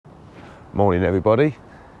Morning everybody,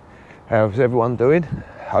 how's everyone doing?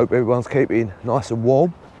 Hope everyone's keeping nice and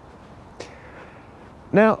warm.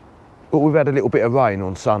 Now, we've had a little bit of rain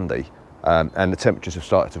on Sunday and the temperatures have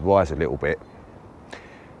started to rise a little bit.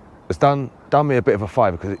 It's done me a bit of a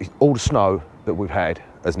favour because all the snow that we've had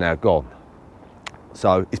has now gone.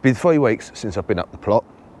 So it's been 3 weeks since I've been up the plot.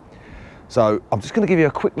 So I'm just going to give you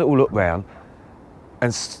a quick little look round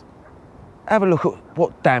and have a look at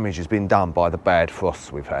what damage has been done by the bad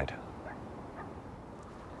frosts we've had.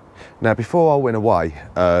 Now, before I went away,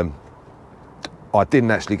 I didn't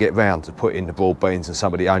actually get round to putting the broad beans and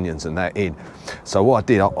some of the onions and that in. So what I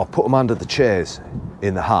did, I put them under the chairs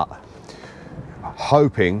in the hut,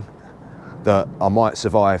 hoping that I might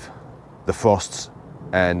survive the frosts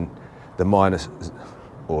and the minus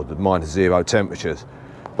zero temperatures.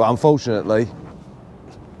 But unfortunately,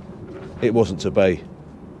 it wasn't to be.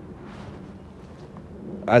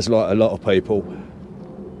 As like a lot of people,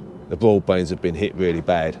 the broad beans have been hit really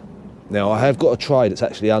bad. Now, I have got a tray that's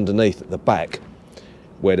actually underneath at the back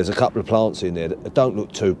where there's a couple of plants in there that don't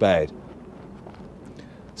look too bad.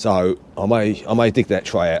 So I may dig that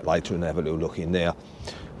tray out later and have a little look in there.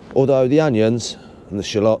 Although the onions and the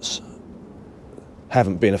shallots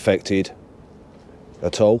haven't been affected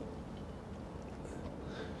at all,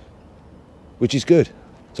 which is good.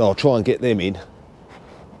 So I'll try and get them in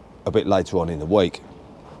a bit later on in the week.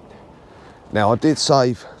 Now, I did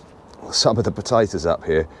save some of the potatoes up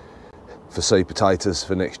here for seed potatoes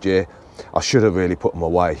for next year. I should have really put them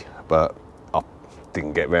away, but I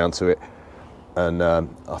didn't get round to it, and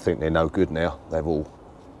I think they're no good now. They've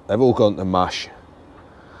all gone to mush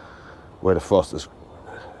where the frost has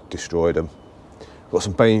destroyed them. Got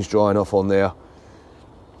some beans drying off on there,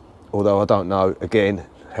 although I don't know again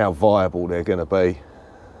how viable they're going to be,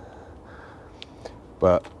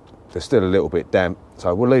 but they're still a little bit damp,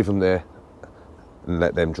 so we'll leave them there and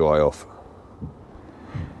let them dry off.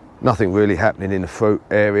 Nothing really happening in the fruit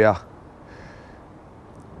area.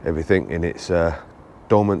 Everything in its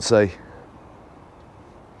dormancy.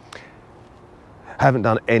 Haven't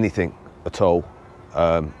done anything at all,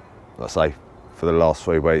 let's say, for the last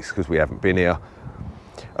 3 weeks because we haven't been here.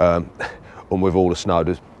 And with all the snow,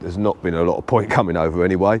 there's not been a lot of point coming over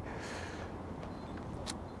anyway.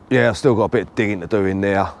 Yeah, I've still got a bit of digging to do in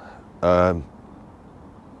there.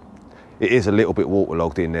 It is a little bit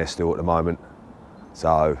waterlogged in there still at the moment,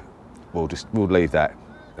 so we'll leave that.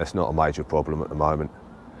 That's not a major problem at the moment.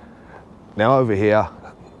 Now over here,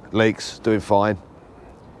 leeks doing fine.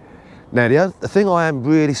 Now the thing I am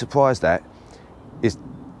really surprised at is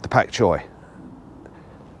the pak choi.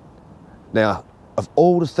 Now, of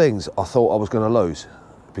all the things I thought I was going to lose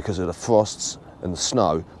because of the frosts and the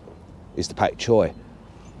snow, is the pak choi.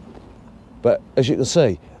 But as you can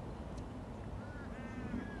see,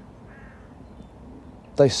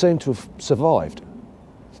 they seem to have survived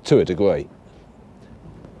to a degree.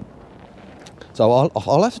 So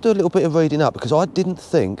I'll have to do a little bit of reading up because I didn't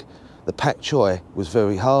think the pak choi was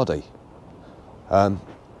very hardy.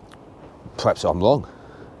 Perhaps I'm wrong.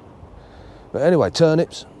 But anyway,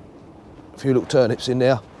 turnips, a few little turnips in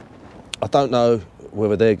there. I don't know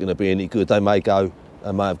whether they're going to be any good. They may have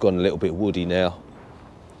gone a little bit woody now.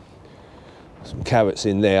 Some carrots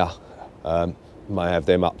in there, may have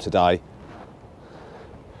them up today.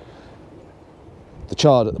 The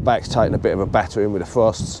chard at the back's taken a bit of a battering with the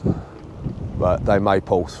frosts, but they may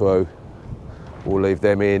pull through. We'll leave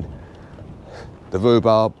them in. The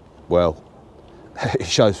rhubarb, well, it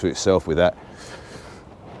shows for itself with that.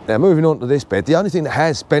 Now, moving on to this bed, the only thing that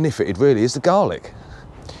has benefited really is the garlic,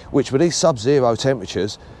 which with these sub-zero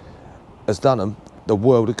temperatures has done them the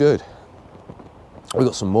world of good. We've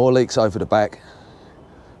got some more leeks over the back,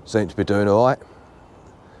 seem to be doing all right.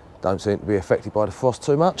 Don't seem to be affected by the frost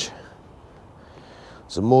too much.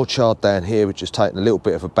 Some more chard down here, which has taken a little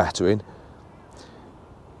bit of a battering.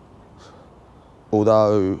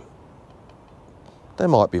 Although they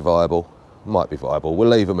might be viable. We'll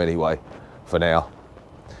leave them anyway for now.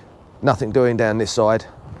 Nothing doing down this side.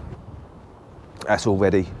 That's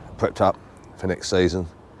already prepped up for next season.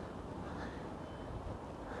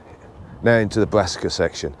 Now into the brassica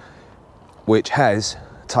section, which has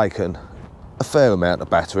taken a fair amount of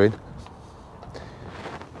battering.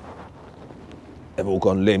 They've all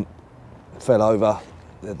gone limp, fell over,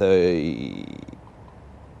 the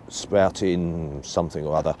sprouting something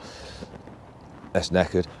or other. That's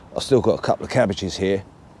knackered. I've still got a couple of cabbages here,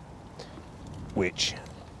 which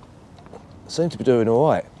seem to be doing all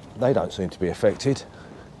right. They don't seem to be affected.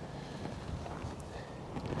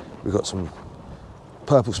 We've got some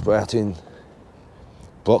purple sprouting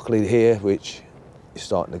broccoli here, which is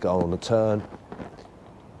starting to go on the turn.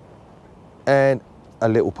 And a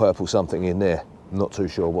little purple something in there. I'm not too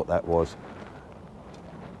sure what that was.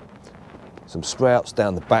 Some sprouts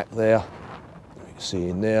down the back there, you can see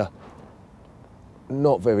in there.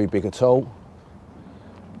 Not very big at all,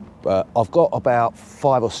 but I've got about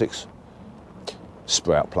 5 or 6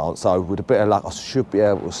 sprout plants, so with a bit of luck I should be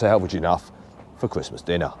able to salvage enough for Christmas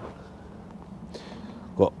dinner.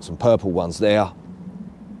 Got some purple ones there,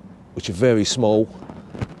 which are very small,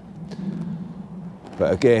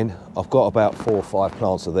 but again I've got about 4 or 5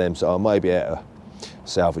 plants of them, so I may be able to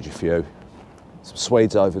salvage a few. Some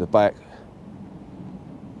Swedes over the back,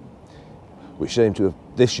 which seem to have,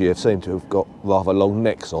 this year, seem to have got rather long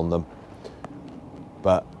necks on them.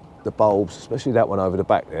 But the bulbs, especially that one over the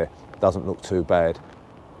back there, doesn't look too bad.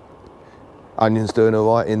 Onions doing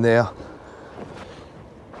all right in there.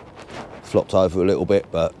 Flopped over a little bit,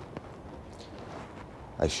 but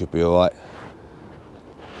they should be all right.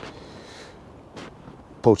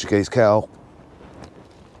 Portuguese cow,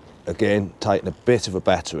 again, taking a bit of a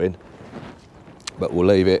battering, but we'll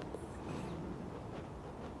leave it.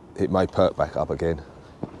 It may perk back up again.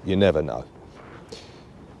 You never know.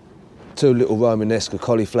 2 little Romanesca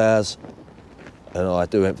cauliflowers, and I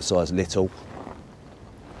do emphasise little.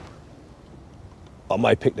 I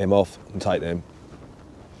may pick them off and take them.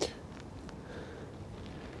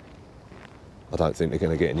 I don't think they're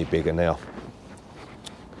going to get any bigger now.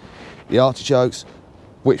 The artichokes,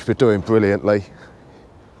 which were doing brilliantly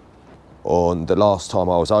on the last time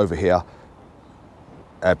I was over here,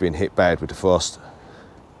 have been hit bad with the frost.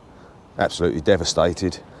 Absolutely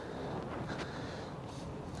devastated.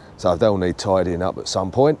 So they'll need tidying up at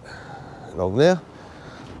some point along there.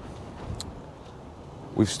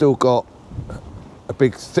 We've still got a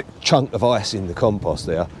big thick chunk of ice in the compost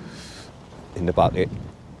there, in the bucket,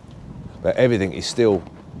 but everything is still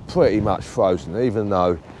pretty much frozen, even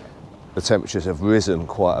though the temperatures have risen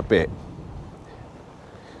quite a bit.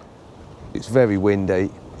 It's very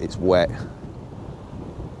windy, it's wet,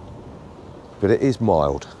 but it is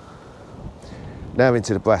mild. Now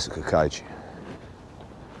into the brassica cage.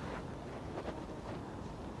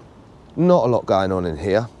 Not a lot going on in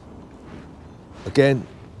here. Again,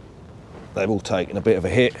 they've all taken a bit of a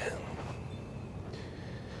hit.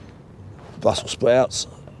 Brussels sprouts,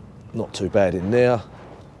 not too bad in there.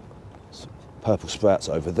 Some purple sprouts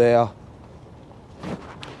over there.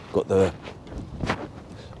 Got the,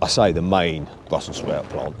 I say the main Brussels sprout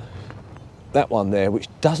plant. That one there, which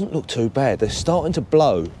doesn't look too bad. They're starting to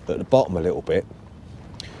blow at the bottom a little bit,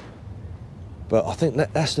 but I think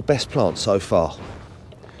that's the best plant so far.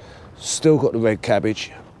 Still got the red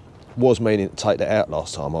cabbage. Was meaning to take that out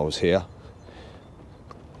last time I was here,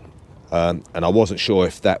 and I wasn't sure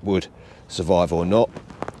if that would survive or not.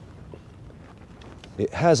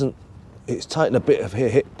 It hasn't. It's taken a bit of a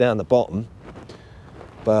hit down the bottom,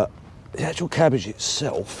 but the actual cabbage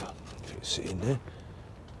itself, if you can see in there,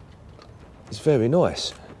 it's very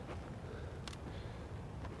nice.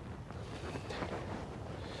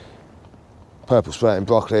 Purple sprouting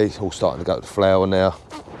broccoli, all starting to go to flower now.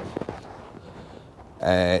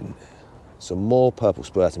 And some more purple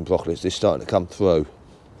sprouting broccoli is starting to come through.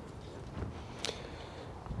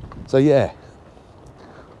 So yeah,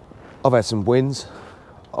 I've had some wins,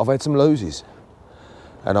 I've had some loses,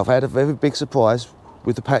 and I've had a very big surprise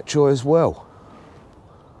with the pak choi as well.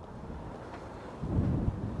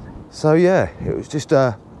 So yeah, it was just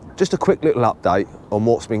a quick little update on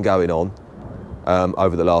what's been going on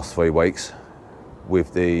over the last 3 weeks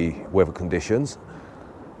with the weather conditions.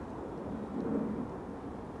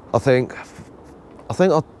 I think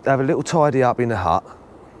I'll have a little tidy up in the hut,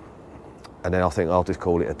 and then I think I'll just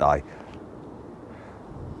call it a day.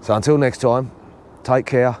 So until next time, take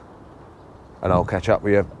care, and I'll catch up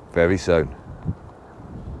with you very soon.